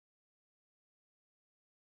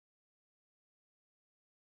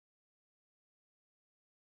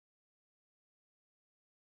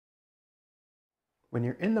When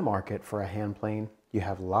you're in the market for a hand plane, you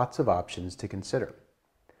have lots of options to consider.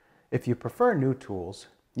 If you prefer new tools,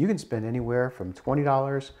 you can spend anywhere from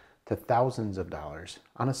 $20 to thousands of dollars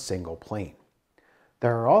on a single plane.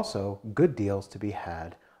 There are also good deals to be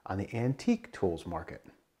had on the antique tools market.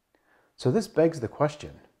 So this begs the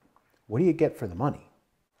question, what do you get for the money?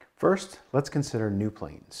 First, let's consider new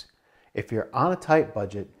planes. If you're on a tight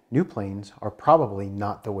budget, new planes are probably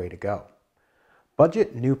not the way to go.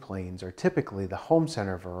 Budget new planes are typically the home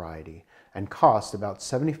center variety and cost about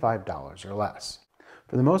 $75 or less.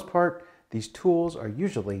 For the most part, these tools are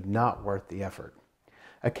usually not worth the effort.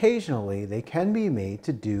 Occasionally, they can be made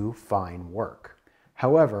to do fine work.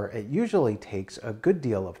 However, it usually takes a good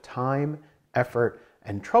deal of time, effort,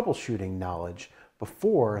 and troubleshooting knowledge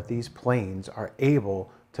before these planes are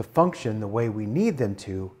able to function the way we need them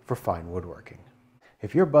to for fine woodworking.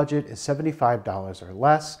 If your budget is $75 or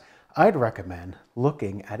less, I'd recommend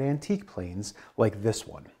looking at antique planes like this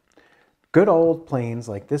one. Good old planes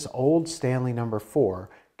like this old Stanley No. 4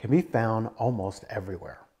 can be found almost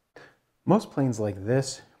everywhere. Most planes like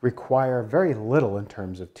this require very little in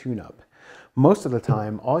terms of tune-up. Most of the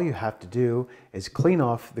time, all you have to do is clean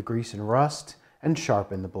off the grease and rust and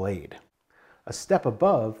sharpen the blade. A step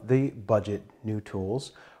above the budget new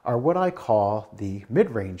tools are what I call the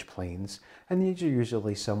mid-range planes, and these are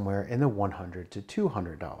usually somewhere in the $100 to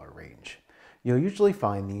 $200 range. You'll usually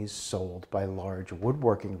find these sold by large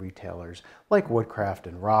woodworking retailers like Woodcraft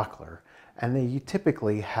and Rockler, and they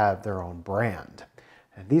typically have their own brand.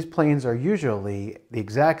 And these planes are usually the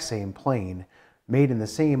exact same plane, made in the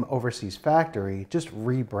same overseas factory, just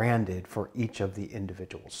rebranded for each of the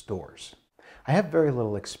individual stores. I have very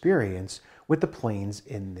little experience with the planes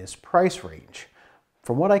in this price range.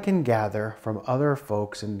 From what I can gather from other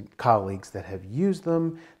folks and colleagues that have used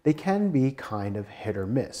them, they can be kind of hit or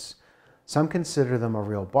miss. Some consider them a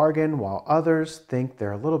real bargain, while others think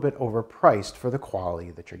they're a little bit overpriced for the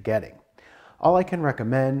quality that you're getting. All I can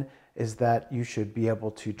recommend is that you should be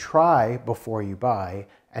able to try before you buy,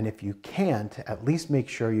 and if you can't, at least make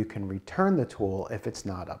sure you can return the tool if it's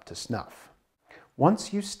not up to snuff.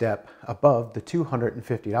 Once you step above the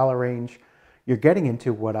 $250 range, you're getting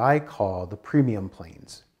into what I call the premium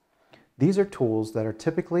planes. These are tools that are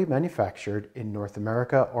typically manufactured in North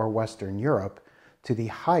America or Western Europe to the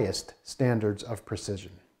highest standards of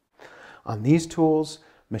precision. On these tools,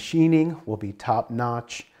 machining will be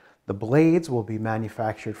top-notch. The blades will be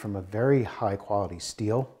manufactured from a very high-quality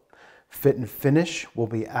steel. Fit and finish will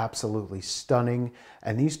be absolutely stunning,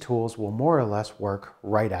 and these tools will more or less work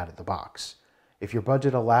right out of the box. If your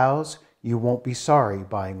budget allows, you won't be sorry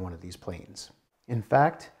buying one of these planes. In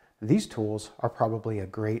fact, these tools are probably a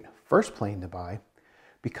great first plane to buy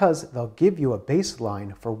because they'll give you a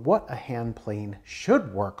baseline for what a hand plane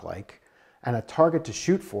should work like and a target to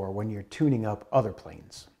shoot for when you're tuning up other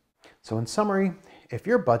planes. So in summary, if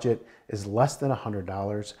your budget is less than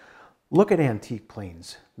 $100, look at antique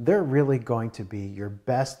planes. They're really going to be your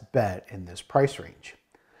best bet in this price range.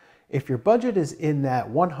 If your budget is in that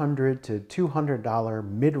 $100 to $200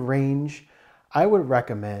 mid-range, I would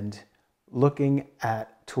recommend looking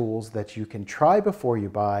at tools that you can try before you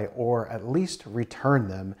buy, or at least return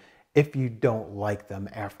them if you don't like them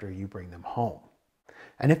after you bring them home.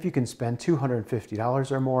 And if you can spend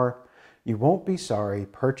 $250 or more, you won't be sorry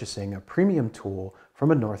purchasing a premium tool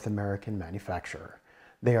from a North American manufacturer.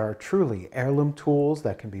 They are truly heirloom tools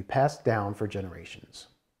that can be passed down for generations.